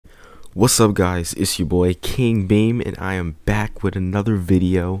What's up, guys? It's your boy King Beam, and I am back with another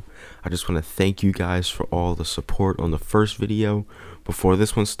video. I just want to thank you guys for all the support on the first video. Before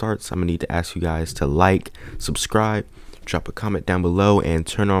this one starts, I'm gonna need to ask you guys to like, subscribe, drop a comment down below, and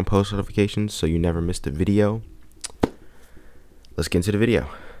turn on post notifications so you never miss the video. Let's get into the video.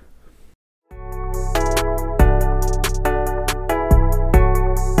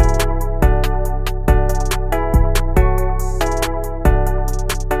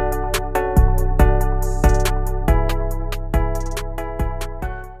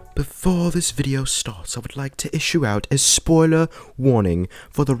 Before this video starts, I would like to issue out a spoiler warning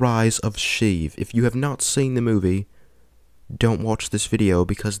for the Rise of Sheev. If you have not seen the movie, don't watch this video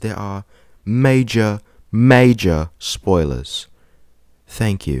because there are major spoilers.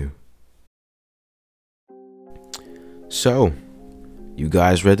 Thank you. So, you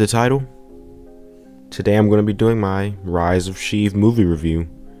guys read the title? Today I'm going to be doing my Rise of Sheev movie review.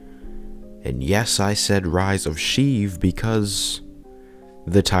 And yes, I said Rise of Sheev because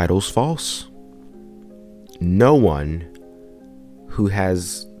the title's false. No one who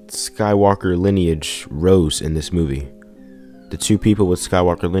has Skywalker lineage rose in this movie. The two people with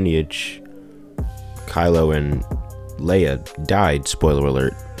Skywalker lineage, Kylo and Leia, died, spoiler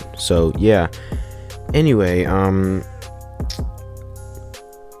alert. So yeah, anyway,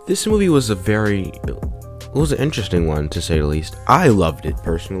 this movie was it was an interesting one, to say the least. I loved it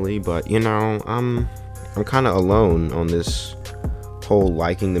personally, but you know, I'm kind of alone on this whole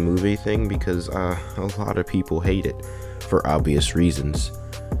liking the movie thing because a lot of people hate it for obvious reasons.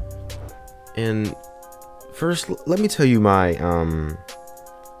 And first, let me tell you my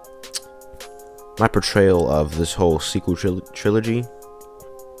my portrayal of this whole sequel trilogy.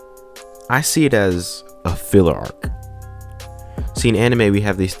 I see it as a filler arc. See, in anime we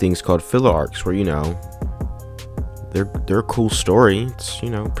have these things called filler arcs where, you know, they're a cool story, it's,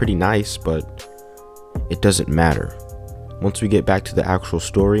 you know, pretty nice, but it doesn't matter. Once we get back to the actual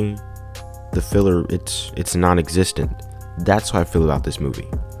story, the filler, it's non-existent. That's how I feel about this movie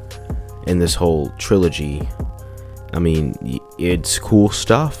and this whole trilogy. I mean, it's cool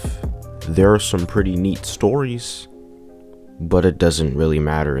stuff. There are some pretty neat stories, but it doesn't really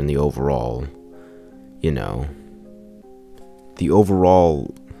matter in the overall, you know, the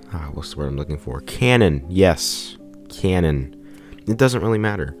overall, what's the word I'm looking for? Canon. Yes, canon. It doesn't really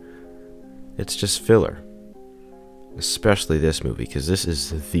matter. It's just filler. Especially this movie, because this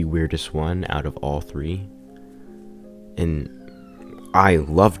is the weirdest one out of all three, and I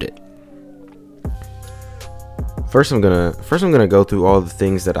loved it. First I'm gonna go through all the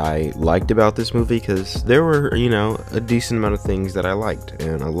things that I liked about this movie, because there were, you know, a decent amount of things that I liked,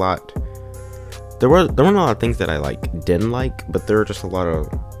 and there weren't a lot of things that I didn't like, but there were just a lot of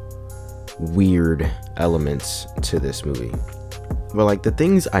weird elements to this movie. But like the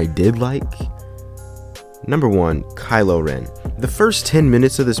things I did like, number one, Kylo Ren. The first 10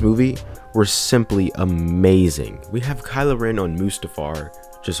 minutes of this movie were simply amazing. We have Kylo Ren on Mustafar,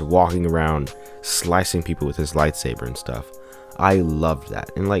 just walking around, slicing people with his lightsaber and stuff. I loved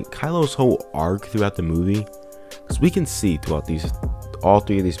that. And like Kylo's whole arc throughout the movie, because we can see throughout all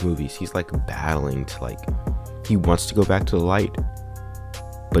three of these movies, he's like battling to, like, he wants to go back to the light,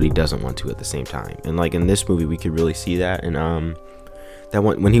 but he doesn't want to at the same time. And like in this movie, we could really see that. And that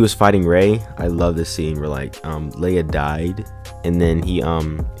one, when he was fighting Rey, I love this scene where like Leia died, and then he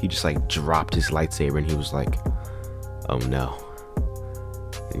just like dropped his lightsaber, and he was like, oh no.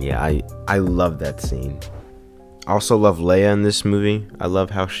 And yeah, I love that scene. I also love Leia in this movie. I love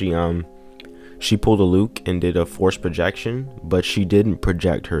how she pulled a Luke and did a force projection, but she didn't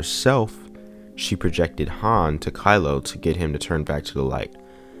project herself. She projected Han to Kylo to get him to turn back to the light.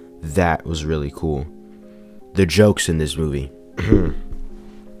 That was really cool. The jokes in this movie.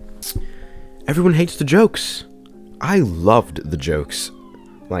 Everyone hates the jokes. I loved the jokes.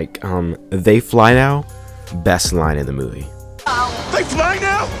 Like, they fly now, best line in the movie. They fly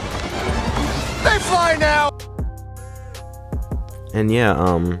now? They fly now! And yeah,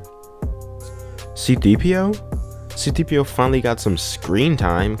 C-3PO finally got some screen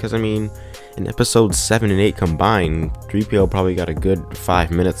time, because I mean, in episodes 7 and 8 combined, 3PO probably got a good 5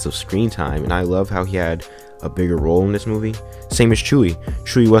 minutes of screen time, and I love how he had a bigger role in this movie. Same as Chewie.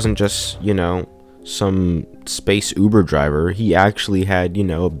 Chewie wasn't just, you know, some space Uber driver. He actually had, you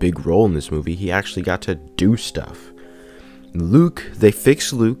know, a big role in this movie. He actually got to do stuff. Luke, they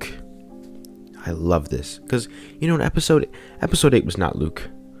fixed Luke. I love this, because, you know, in episode 8 was not Luke.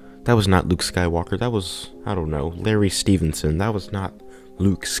 That was not Luke Skywalker. That was, I don't know, Larry Stevenson. That was not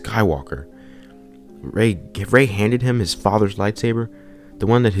Luke Skywalker. Rey handed him his father's lightsaber, the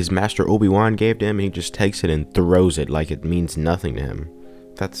one that his master Obi-Wan gave to him, and he just takes it and throws it like it means nothing to him.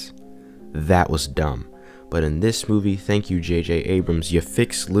 That's That was dumb. But in this movie, thank you J.J. Abrams, you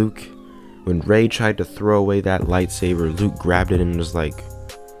fixed Luke. When Rey tried to throw away that lightsaber, Luke grabbed it and was like,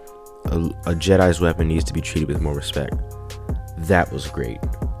 a Jedi's weapon needs to be treated with more respect. That was great.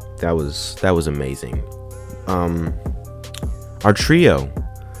 That was amazing. Our trio,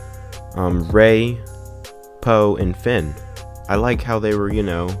 Rey, Poe, and Finn. I like how they were,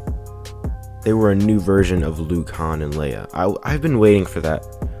 they were a new version of Luke, Han, and Leia. I've been waiting for that,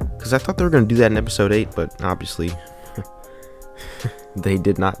 because I thought they were going to do that in episode 8, but obviously they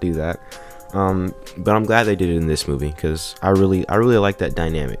did not do that. But I'm glad they did it in this movie, because I really like that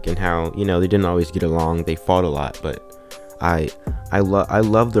dynamic, and how, they didn't always get along. They fought a lot, but I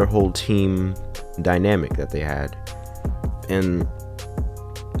love their whole team dynamic that they had. And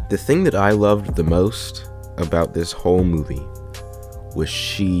the thing that I loved the most about this whole movie was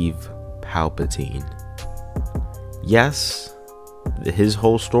Sheev Palpatine. Yes, his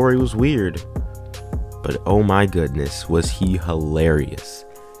whole story was weird, but oh my goodness, was he hilarious.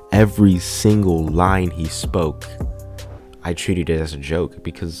 Every single line he spoke, I treated it as a joke,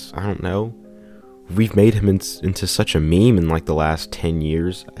 because, I don't know, we've made him into such a meme in like the last 10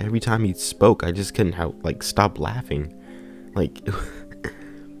 years. Every time he spoke, I just couldn't stop laughing. Like,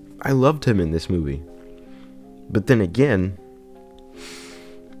 I loved him in this movie. But then again,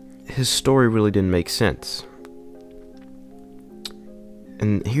 his story really didn't make sense.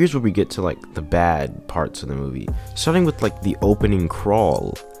 And here's where we get to like the bad parts of the movie. Starting with like the opening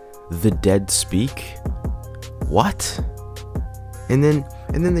crawl. The dead speak? What? And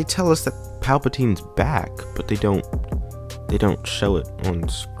then they tell us that Palpatine's back, but they don't show it on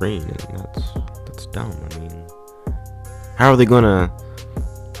screen, and that's dumb. I mean, how are they gonna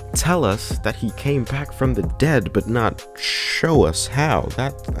tell us that he came back from the dead but not show us how?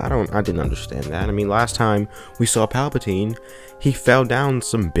 I didn't understand that. I mean, last time we saw Palpatine, he fell down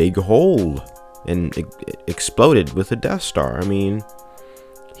some big hole and exploded with a Death Star. I mean,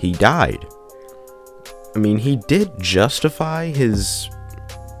 he died. I mean, he did justify his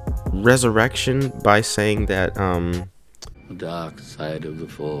resurrection by saying that The dark side of the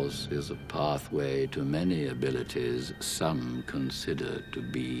Force is a pathway to many abilities some consider to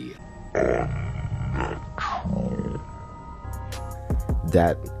be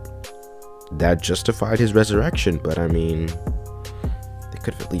that justified his resurrection. But I mean, they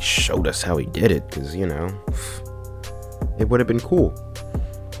could have at least showed us how he did it, because it would have been cool.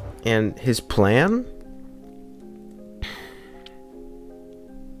 And his plan,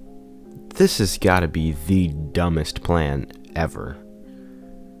 this has got to be the dumbest plan ever.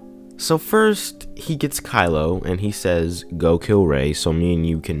 So first, he gets Kylo, and he says, go kill Rey, so me and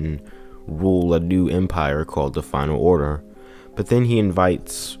you can rule a new empire called the Final Order. But then he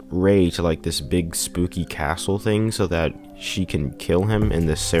invites Rey to like this big spooky castle thing, so that she can kill him in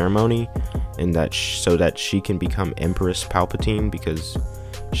this ceremony, and so that she can become Empress Palpatine, because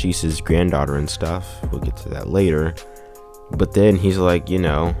she's his granddaughter and stuff. We'll get to that later. But then he's like,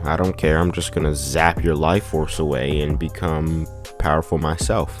 I don't care, I'm just gonna zap your life force away and become powerful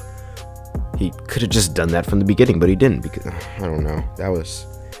myself. He could have just done that from the beginning, but he didn't, because I don't know, that was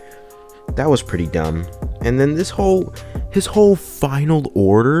pretty dumb. And then his whole final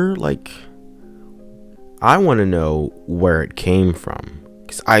order, like, I want to know where it came from,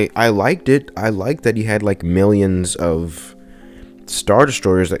 because I liked it. I liked that he had like millions of Star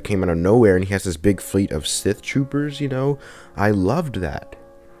Destroyers that came out of nowhere, and he has this big fleet of Sith troopers, I loved that.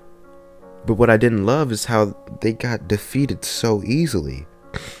 But what I didn't love is how they got defeated so easily.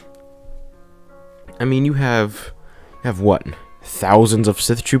 I mean, you have what? Thousands of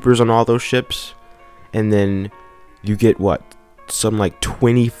Sith troopers on all those ships, and then you get what? Some like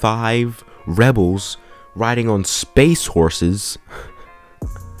 25 rebels riding on space horses.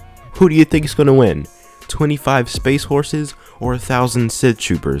 Who do you think is going to win? 25 space horses or 1,000 Sith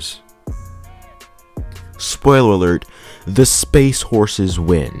troopers? Spoiler alert, the space horses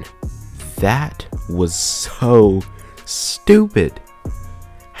win. That was so stupid.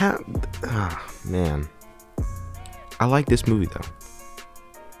 Man. I like this movie though.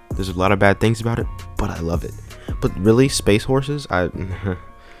 There's a lot of bad things about it, but I love it. But really, space horses? that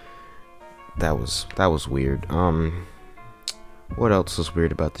was weird. What else was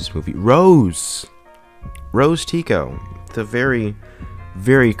weird about this movie? Rose Tico, the very,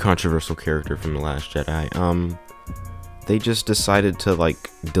 very controversial character from The Last Jedi. They just decided to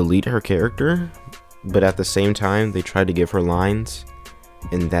like delete her character, but at the same time they tried to give her lines,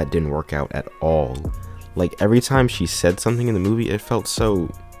 and that didn't work out at all. Like, every time she said something in the movie, it felt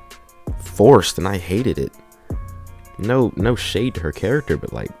so forced, and I hated it. No shade to her character,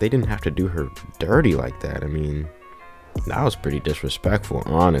 but like, they didn't have to do her dirty like that. I mean, that was pretty disrespectful,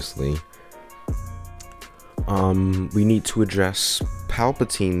 honestly. We need to address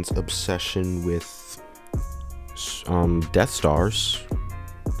Palpatine's obsession with Death Stars.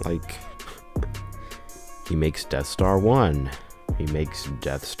 Like, he makes Death Star 1, he makes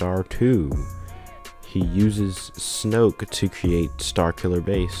Death Star 2, he uses Snoke to create Starkiller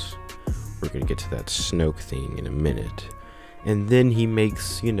Base. We're gonna get to that Snoke thing in a minute. And then he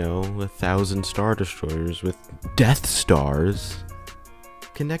makes, 1,000 Star Destroyers with Death Stars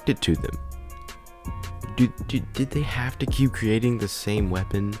connected to them. Did they have to keep creating the same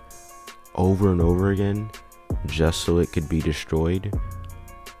weapon over and over again just so it could be destroyed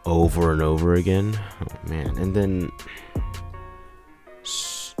over and over again? Oh man. And then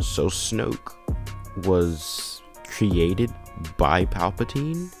so Snoke was created by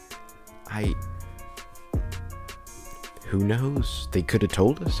Palpatine? Who knows? They could have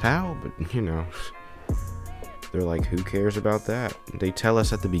told us how, but they're like, who cares about that? They tell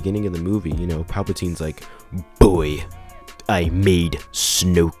us at the beginning of the movie, Palpatine's like, boy, I made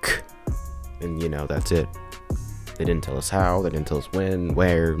Snoke. And that's it. They didn't tell us how, they didn't tell us when,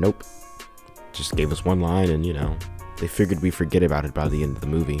 where, nope. Just gave us one line and they figured we'd forget about it by the end of the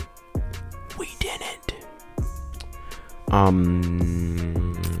movie. We didn't.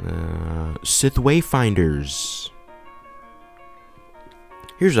 Sith Wayfinders.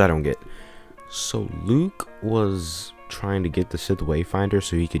 Here's what I don't get. So Luke was trying to get the Sith Wayfinder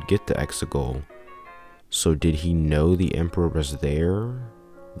so he could get the Exegol. So did he know the Emperor was there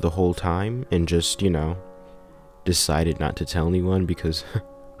the whole time and just, decided not to tell anyone because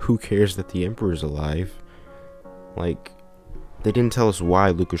who cares that the Emperor's alive? Like, they didn't tell us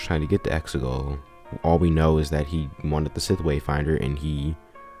why Luke was trying to get the Exegol. All we know is that he wanted the Sith Wayfinder and he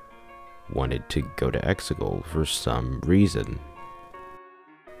wanted to go to Exegol for some reason.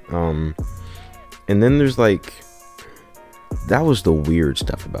 And then there's that was the weird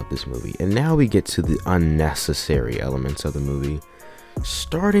stuff about this movie. And now we get to the unnecessary elements of the movie.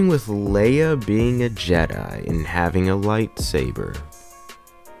 Starting with Leia being a Jedi and having a lightsaber.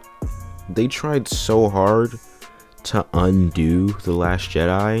 They tried so hard to undo The Last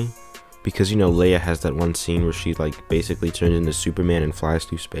Jedi. Because, Leia has that one scene where she, basically turns into Superman and flies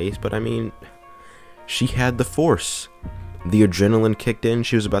through space. But, she had the Force. The adrenaline kicked in,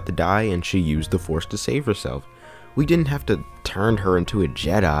 she was about to die, and she used the Force to save herself. We didn't have to turn her into a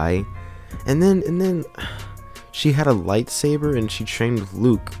Jedi. And then she had a lightsaber and she trained with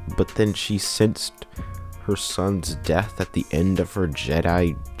Luke, but then she sensed her son's death at the end of her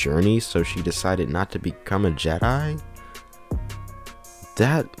Jedi journey, so she decided not to become a Jedi?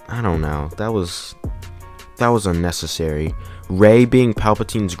 That, I don't know, that was unnecessary. Rey being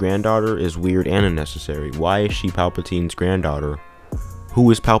Palpatine's granddaughter is weird and unnecessary. Why is she Palpatine's granddaughter? Who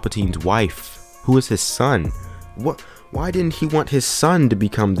is Palpatine's wife? Who is his son? Why didn't he want his son to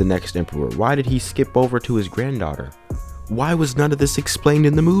become the next emperor? Why did he skip over to his granddaughter? Why was none of this explained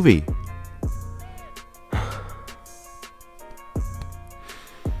in the movie?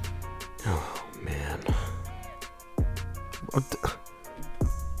 Oh man.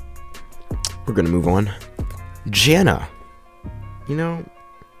 We're gonna move on. Jannah.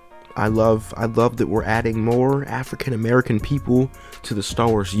 I love that we're adding more African American people to the Star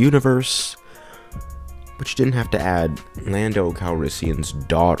Wars universe. But you didn't have to add Lando Calrissian's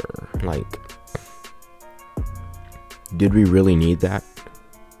daughter. Did we really need that?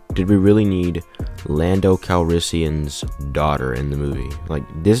 Did we really need Lando Calrissian's daughter in the movie?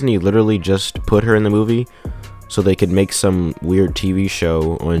 Disney literally just put her in the movie so they could make some weird TV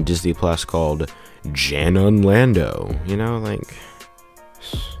show on Disney Plus called Jannah and Lando.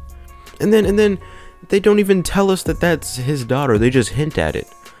 And then they don't even tell us that that's his daughter. They just hint at it.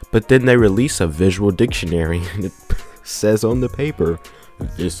 But then they release a visual dictionary and it says on the paper,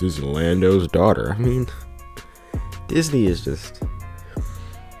 this is Lando's daughter. Disney's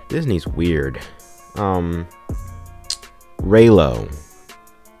weird. Reylo.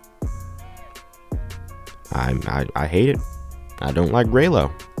 I hate it. I don't like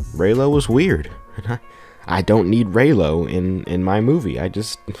Reylo. Reylo was weird. I don't need Reylo in my movie.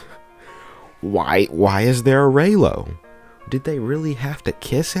 Why is there a Reylo? Did they really have to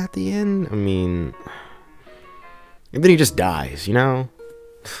kiss at the end? And then he just dies,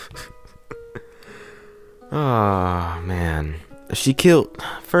 Oh man. She killed.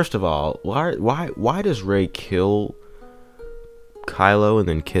 First of all, why does Rey kill Kylo and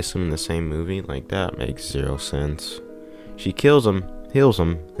then kiss him in the same movie? That makes zero sense. She kills him, heals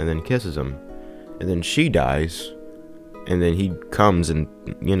him, and then kisses him. And then she dies. And then he comes and,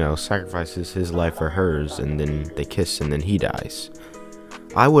 sacrifices his life for hers. And then they kiss and then he dies.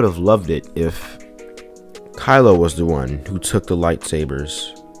 I would have loved it if Kylo was the one who took the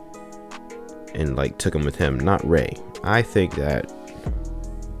lightsabers and like took him with him, not Rey. I think that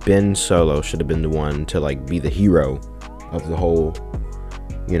Ben Solo should have been the one to like be the hero of the whole,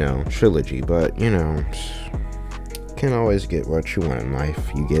 you know, trilogy. But you know, can't always get what you want in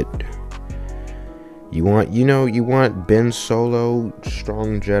life. You want Ben Solo,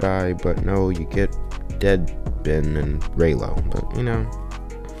 strong Jedi, but no, you get dead Ben and Reylo. But you know,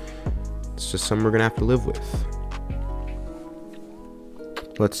 it's just something we're gonna have to live with.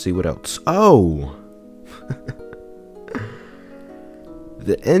 Let's see what else. Oh,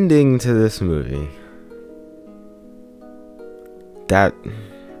 the ending to this movie. That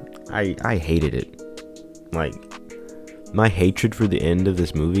I hated it. Like, my hatred for the end of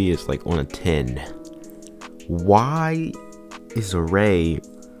this movie is like on a 10. Why is Rey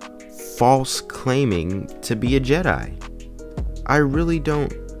false claiming to be a Jedi? I really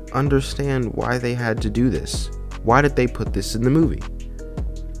don't understand why they had to do this. Why did they put this in the movie?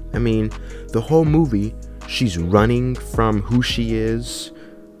 I mean, the whole movie, she's running from who she is,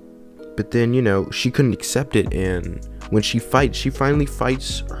 but then, you know, she couldn't accept it, and when she finally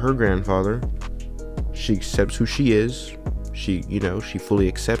fights her grandfather. She accepts who she is. She fully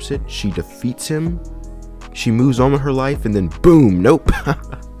accepts it. She defeats him. She moves on with her life, and then boom, nope.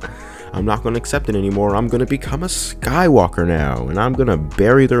 I'm not going to accept it anymore. I'm going to become a Skywalker now, and I'm going to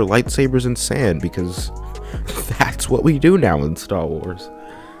bury their lightsabers in sand, because that's what we do now in Star Wars.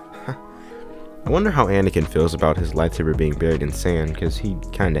 I wonder how Anakin feels about his lightsaber being buried in sand, because he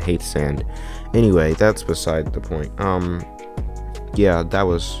kind of hates sand. Anyway, that's beside the point. Yeah, that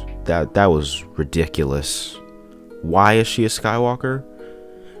was ridiculous. Why is she a Skywalker?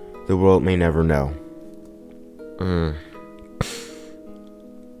 The world may never know.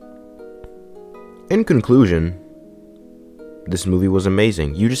 In conclusion, this movie was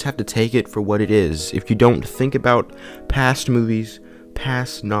amazing. You just have to take it for what it is. If you don't think about past movies,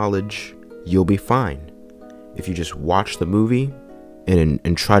 past knowledge, you'll be fine. If you just watch the movie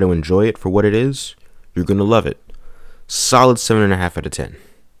and try to enjoy it for what it is, you're gonna love it. Solid 7.5 out of 10.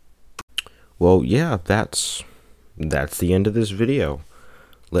 Well, yeah, that's the end of this video.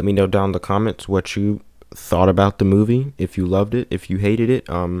 Let me know down in the comments what you thought about the movie. If you loved it, if you hated it.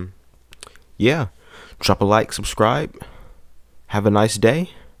 Yeah, drop a like, subscribe. Have a nice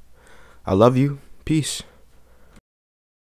day. I love you. Peace.